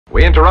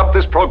We interrupt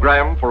this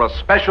program for a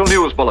special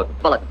news bulletin.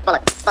 Bullet.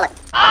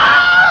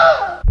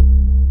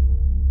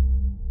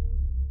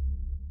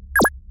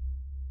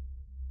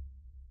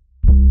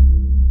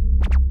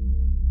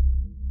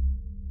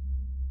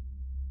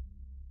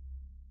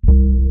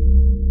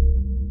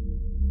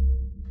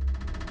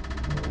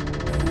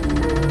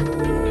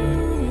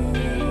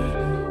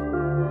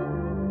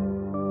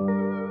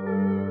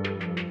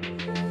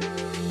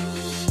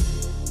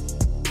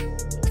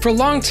 For a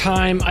long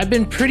time, I've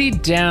been pretty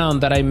down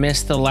that I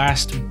missed the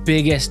last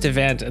biggest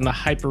event in the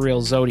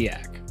hyperreal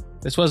zodiac.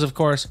 This was, of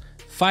course,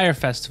 Fyre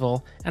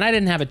Festival, and I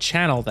didn't have a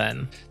channel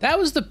then. That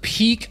was the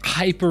peak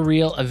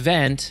hyperreal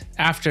event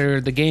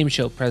after the game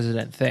show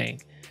president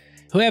thing.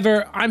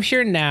 However, I'm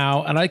here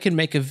now, and I can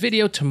make a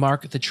video to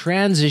mark the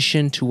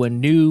transition to a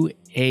new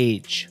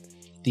age.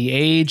 The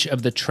age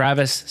of the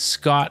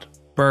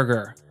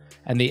Travisscottburger,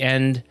 and the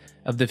end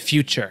of the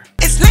future.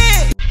 It's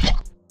lit!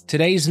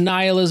 Today's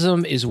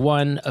nihilism is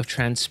one of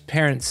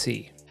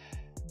transparency.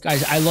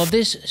 Guys, I love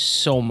this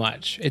so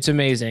much. It's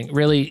amazing.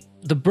 Really,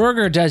 the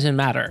burger doesn't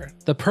matter.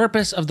 The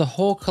purpose of the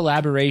whole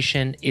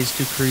collaboration is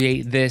to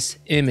create this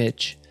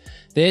image.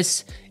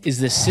 This is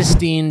the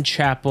Sistine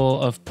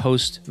Chapel of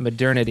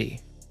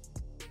post-modernity.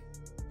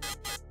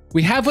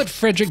 We have what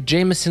Frederick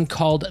Jameson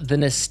called the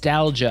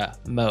nostalgia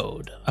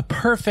mode, a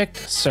perfect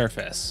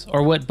surface,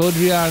 or what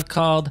Baudrillard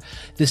called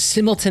the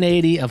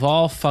simultaneity of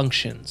all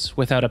functions,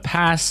 without a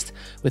past,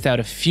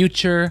 without a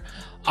future,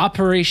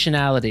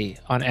 operationality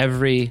on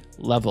every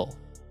level.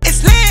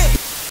 It's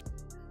lit!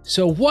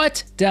 So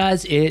what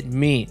does it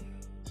mean?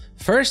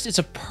 First, it's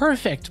a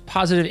perfect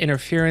positive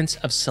interference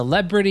of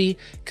celebrity,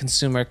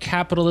 consumer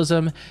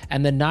capitalism,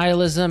 and the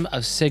nihilism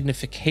of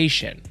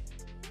signification.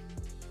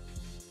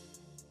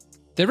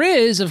 There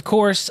is, of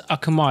course, a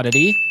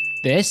commodity,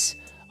 this,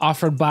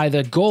 offered by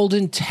the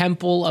golden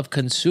temple of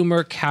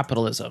consumer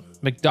capitalism,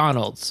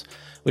 McDonald's,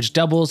 which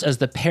doubles as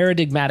the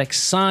paradigmatic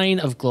sign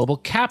of global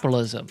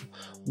capitalism.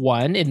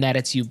 One, in that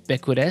it's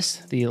ubiquitous,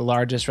 the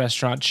largest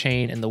restaurant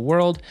chain in the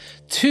world.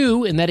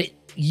 Two, in that it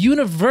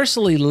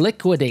universally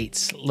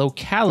liquidates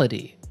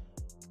locality,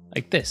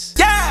 like this.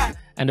 Yeah!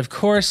 And of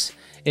course,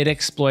 it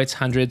exploits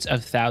hundreds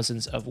of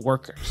thousands of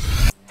workers.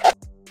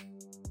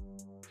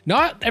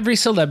 Not every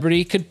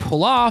celebrity could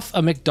pull off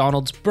a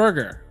McDonald's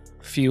burger.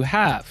 Few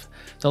have.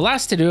 The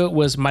last to do it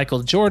was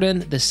Michael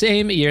Jordan, the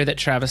same year that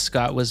Travis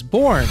Scott was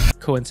born,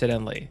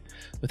 coincidentally.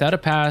 Without a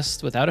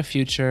past, without a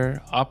future,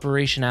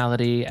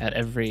 operationality at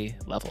every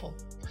level.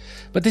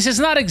 But this is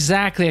not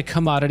exactly a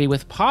commodity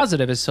with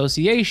positive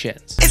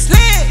associations. It's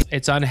lit!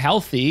 It's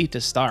unhealthy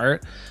to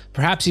start,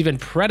 perhaps even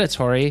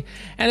predatory,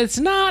 and it's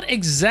not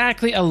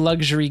exactly a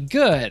luxury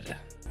good.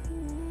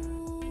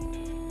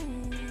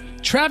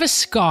 Travis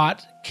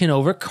Scott can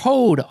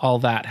overcode all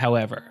that,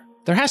 however.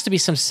 There has to be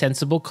some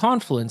sensible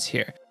confluence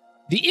here.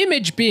 The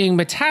image being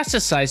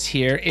metastasized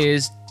here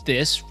is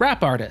this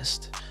rap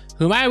artist,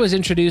 whom I was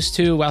introduced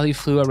to while he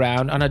flew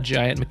around on a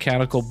giant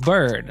mechanical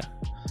bird.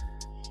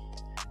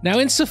 Now,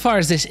 insofar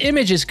as this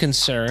image is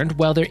concerned,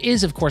 while there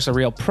is of course a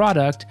real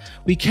product,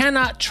 we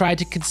cannot try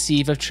to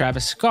conceive of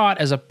Travis Scott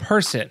as a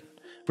person.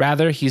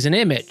 Rather, he's an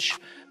image.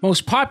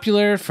 Most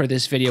popular for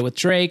this video with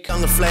Drake,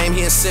 on the flame,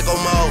 he in sicko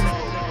mode.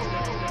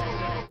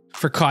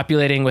 For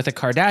copulating with a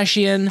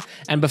Kardashian,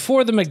 and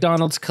before the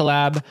McDonald's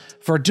collab,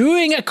 for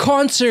doing a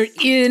concert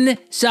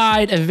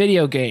inside a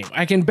video game.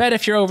 I can bet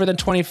if you're over than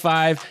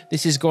 25,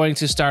 this is going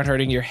to start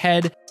hurting your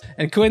head.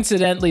 And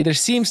coincidentally, there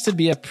seems to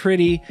be a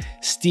pretty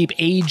steep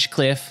age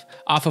cliff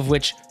off of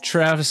which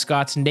Travis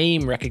Scott's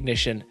name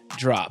recognition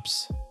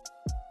drops.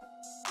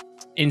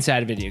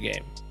 Inside a video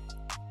game.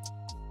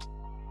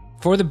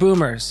 For the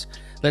boomers,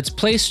 let's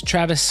place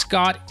Travis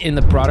Scott in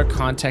the broader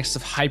context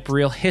of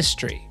hyperreal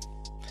history.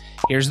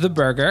 Here's the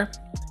burger,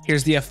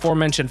 here's the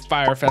aforementioned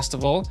Fyre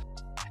Festival,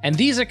 and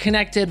these are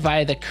connected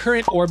via the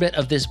current orbit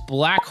of this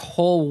black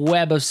hole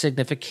web of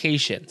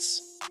significations.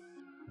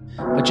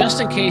 But just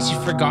in case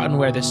you've forgotten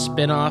where the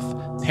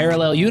spin-off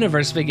parallel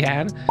universe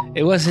began,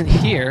 it wasn't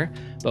here,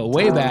 but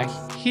way back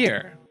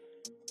here.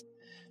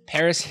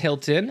 Paris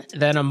Hilton,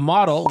 then a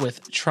model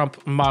with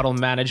Trump Model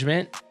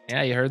Management,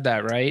 yeah, you heard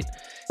that right,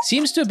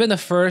 seems to have been the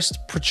first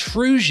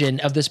protrusion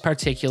of this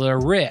particular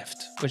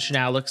rift, which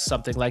now looks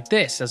something like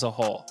this as a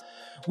whole,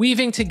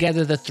 weaving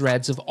together the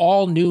threads of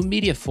all new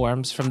media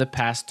forms from the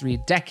past 3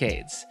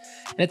 decades.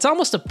 And it's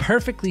almost a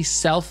perfectly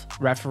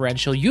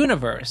self-referential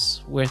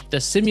universe, where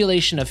the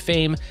simulation of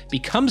fame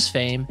becomes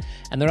fame,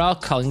 and they're all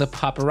calling the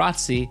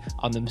paparazzi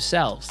on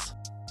themselves.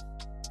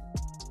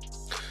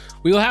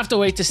 We will have to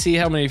wait to see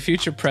how many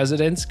future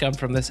presidents come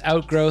from this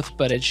outgrowth,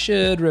 but it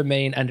should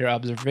remain under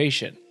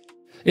observation.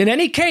 In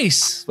any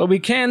case, what we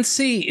can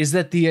see is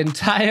that the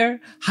entire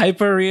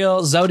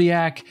hyperreal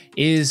zodiac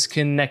is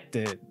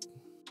connected.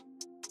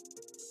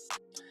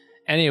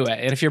 Anyway,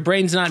 and if your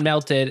brain's not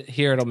melted,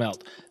 here it'll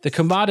melt. The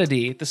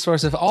commodity, the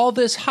source of all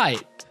this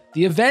hype,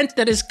 the event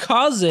that is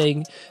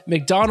causing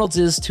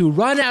McDonald's to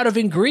run out of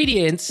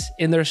ingredients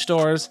in their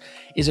stores,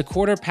 is a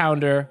quarter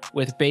pounder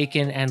with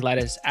bacon and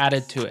lettuce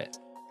added to it.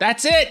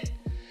 That's it!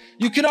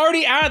 You can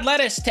already add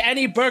lettuce to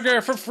any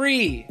burger for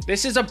free.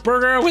 This is a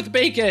burger with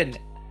bacon.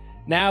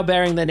 Now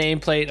bearing the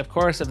nameplate, of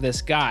course, of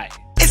this guy.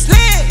 It's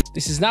lit!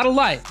 This is not a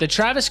lie. The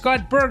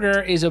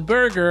Travisscottburger is a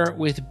burger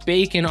with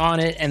bacon on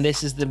it, and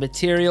this is the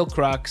material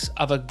crux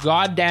of a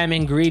goddamn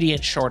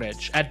ingredient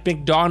shortage at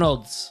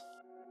McDonald's.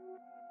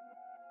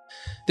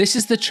 This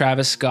is the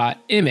Travis Scott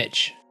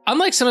image.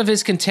 Unlike some of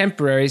his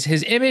contemporaries,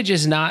 his image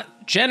is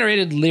not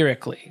generated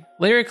lyrically.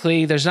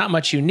 Lyrically, there's not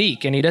much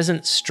unique, and he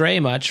doesn't stray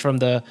much from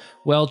the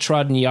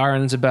well-trodden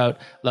yarns about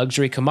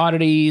luxury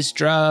commodities,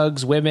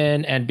 drugs,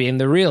 women, and being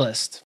the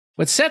realist.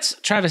 What sets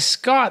Travis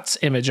Scott's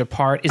image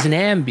apart is an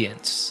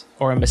ambience,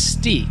 or a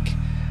mystique,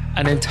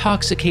 an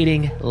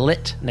intoxicating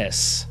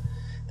litness.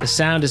 The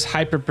sound is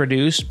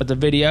hyper-produced, but the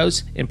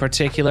videos, in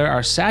particular,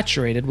 are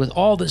saturated with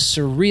all the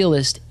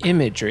surrealist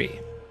imagery.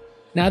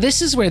 Now,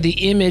 this is where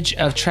the image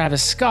of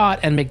Travis Scott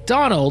and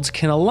McDonald's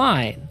can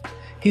align.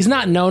 He's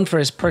not known for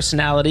his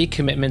personality,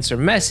 commitments, or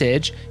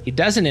message. He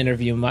doesn't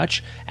interview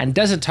much and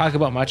doesn't talk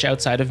about much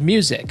outside of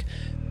music.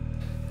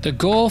 The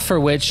goal for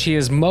which he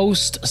is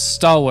most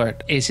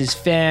stalwart is his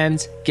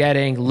fans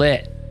getting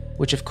lit,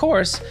 which of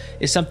course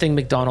is something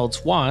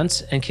McDonald's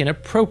wants and can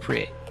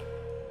appropriate.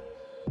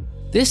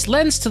 This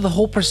lends to the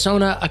whole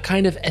persona a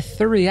kind of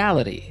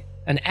ethereality,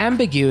 an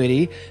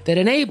ambiguity that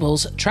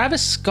enables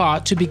Travis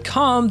Scott to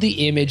become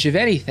the image of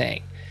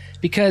anything,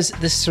 because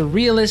the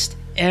surrealist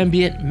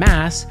ambient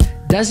mass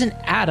doesn't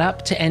add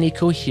up to any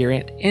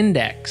coherent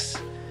index.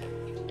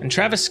 And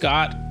Travis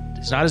Scott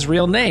is not his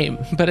real name,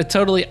 but a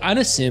totally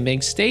unassuming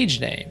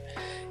stage name.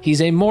 He's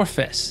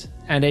amorphous,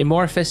 and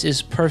amorphous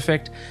is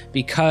perfect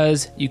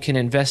because you can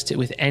invest it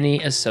with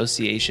any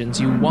associations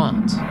you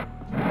want.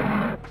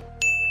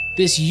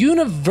 This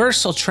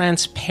universal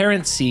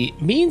transparency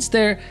means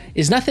there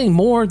is nothing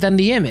more than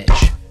the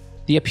image,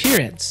 the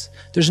appearance.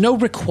 There's no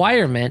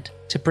requirement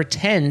to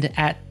pretend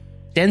at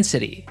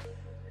density.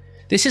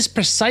 This is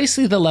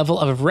precisely the level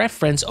of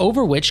reference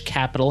over which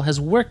capital has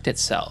worked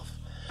itself.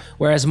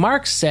 Whereas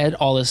Marx said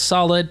all is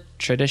solid,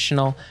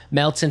 traditional,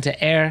 melts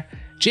into air,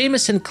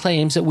 Jameson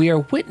claims that we are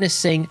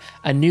witnessing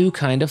a new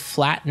kind of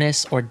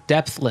flatness or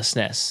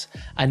depthlessness,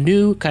 a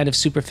new kind of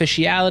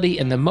superficiality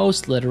in the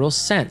most literal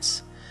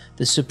sense,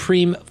 the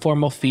supreme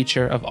formal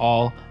feature of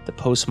all the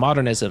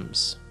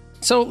postmodernisms.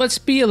 So let's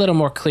be a little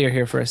more clear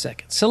here for a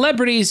second.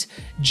 Celebrities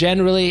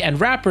generally,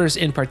 and rappers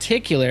in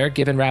particular,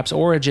 given rap's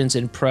origins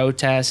in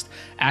protest,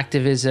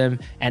 activism,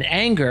 and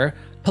anger,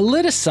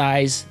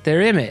 politicize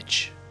their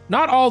image.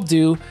 Not all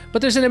do, but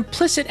there's an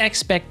implicit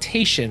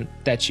expectation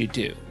that you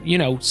do. You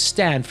know,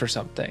 stand for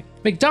something.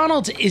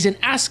 McDonald's isn't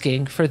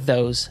asking for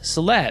those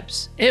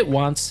celebs. It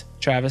wants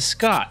Travis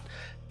Scott.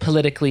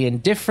 Politically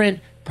indifferent,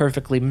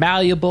 perfectly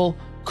malleable,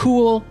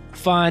 cool,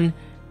 fun,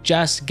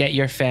 just get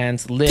your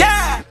fans lit.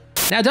 Yeah!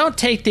 Now, don't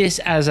take this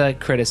as a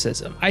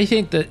criticism. I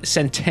think the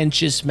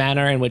sententious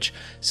manner in which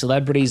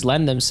celebrities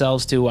lend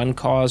themselves to one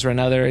cause or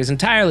another is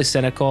entirely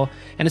cynical,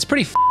 and it's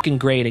pretty fucking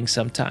grating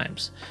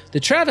sometimes. The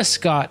Travis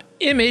Scott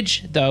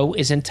image, though,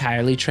 is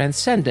entirely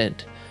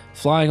transcendent,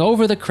 flying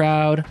over the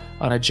crowd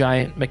on a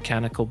giant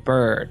mechanical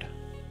bird.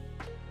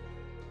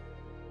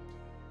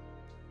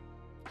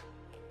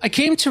 I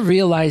came to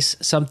realize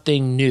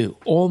something new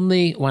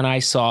only when I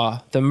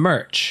saw the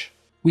merch.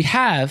 We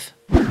have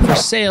for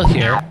sale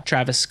here,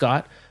 Travis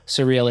Scott,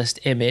 surrealist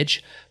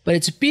image, but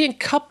it's being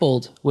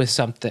coupled with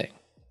something.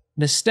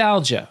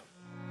 Nostalgia.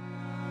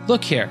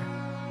 Look here.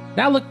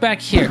 Now look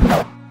back here.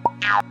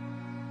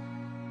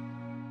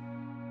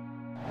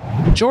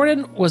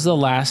 Jordan was the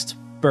last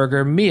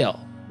burger meal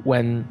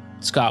when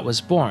Scott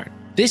was born.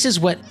 This is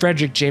what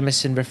Frederick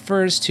Jameson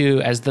refers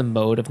to as the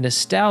mode of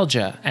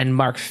nostalgia, and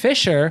Mark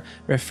Fisher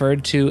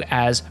referred to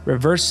as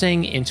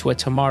reversing into a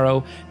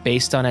tomorrow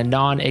based on a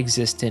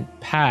non-existent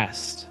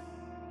past.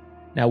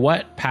 Now,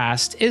 what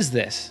past is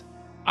this?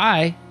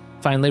 I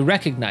finally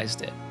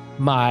recognized it.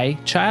 My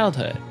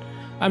childhood.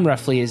 I'm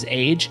roughly his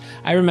age.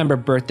 I remember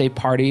birthday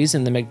parties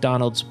in the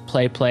McDonald's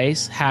play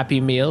place, Happy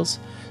Meals,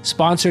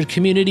 sponsored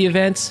community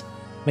events.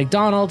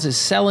 McDonald's is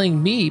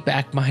selling me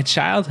back my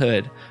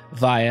childhood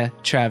via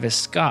Travis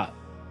Scott.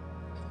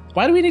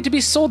 Why do we need to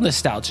be sold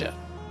nostalgia?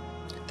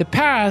 The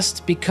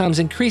past becomes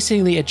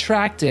increasingly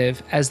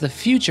attractive as the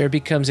future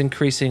becomes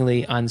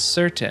increasingly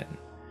uncertain.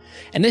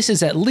 And this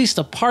is at least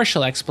a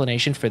partial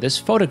explanation for this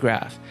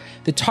photograph.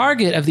 The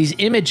target of these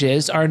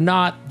images are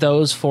not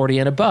those 40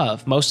 and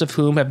above, most of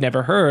whom have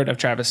never heard of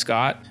Travis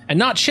Scott, and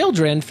not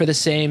children for the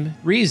same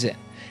reason.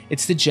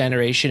 It's the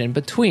generation in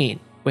between,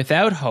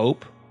 without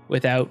hope,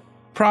 without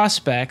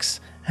prospects,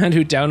 and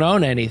who don't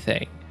own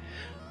anything.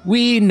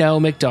 We know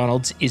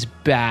McDonald's is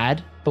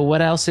bad, but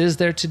what else is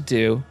there to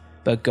do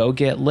but go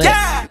get lit?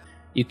 Yeah!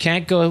 You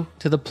can't go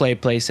to the play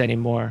place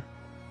anymore.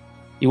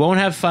 You won't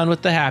have fun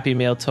with the Happy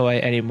Meal toy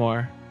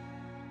anymore.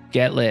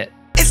 Get lit.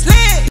 It's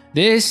lit!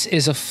 This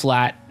is a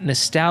flat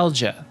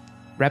nostalgia.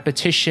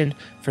 Repetition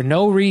for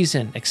no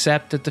reason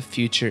except that the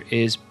future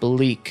is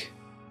bleak.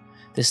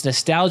 This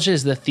nostalgia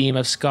is the theme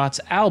of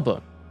Scott's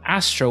album,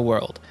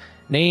 Astroworld,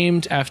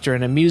 named after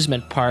an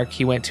amusement park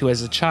he went to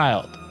as a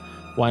child,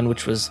 one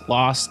which was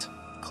lost,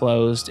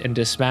 closed, and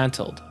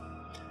dismantled.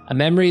 A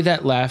memory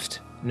that left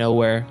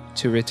nowhere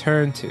to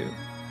return to.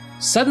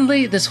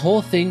 Suddenly, this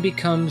whole thing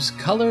becomes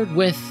colored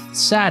with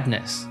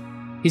sadness.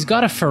 He's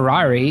got a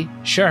Ferrari,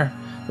 sure,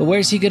 but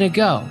where's he gonna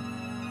go?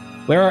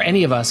 Where are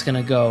any of us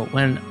gonna go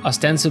when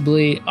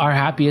ostensibly our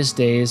happiest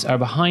days are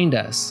behind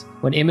us?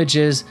 When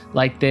images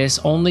like this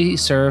only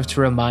serve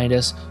to remind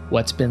us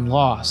what's been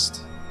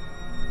lost?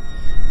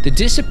 The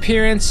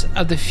disappearance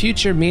of the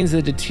future means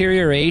the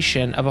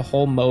deterioration of a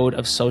whole mode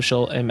of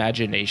social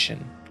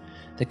imagination.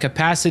 The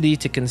capacity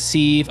to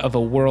conceive of a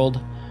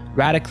world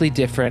radically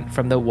different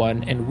from the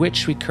one in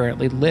which we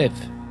currently live.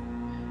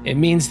 It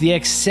means the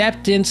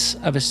acceptance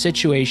of a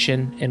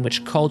situation in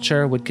which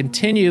culture would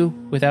continue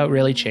without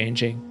really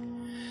changing,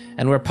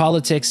 and where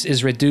politics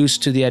is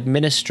reduced to the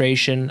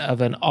administration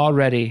of an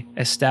already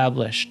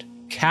established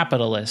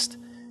capitalist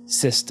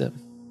system.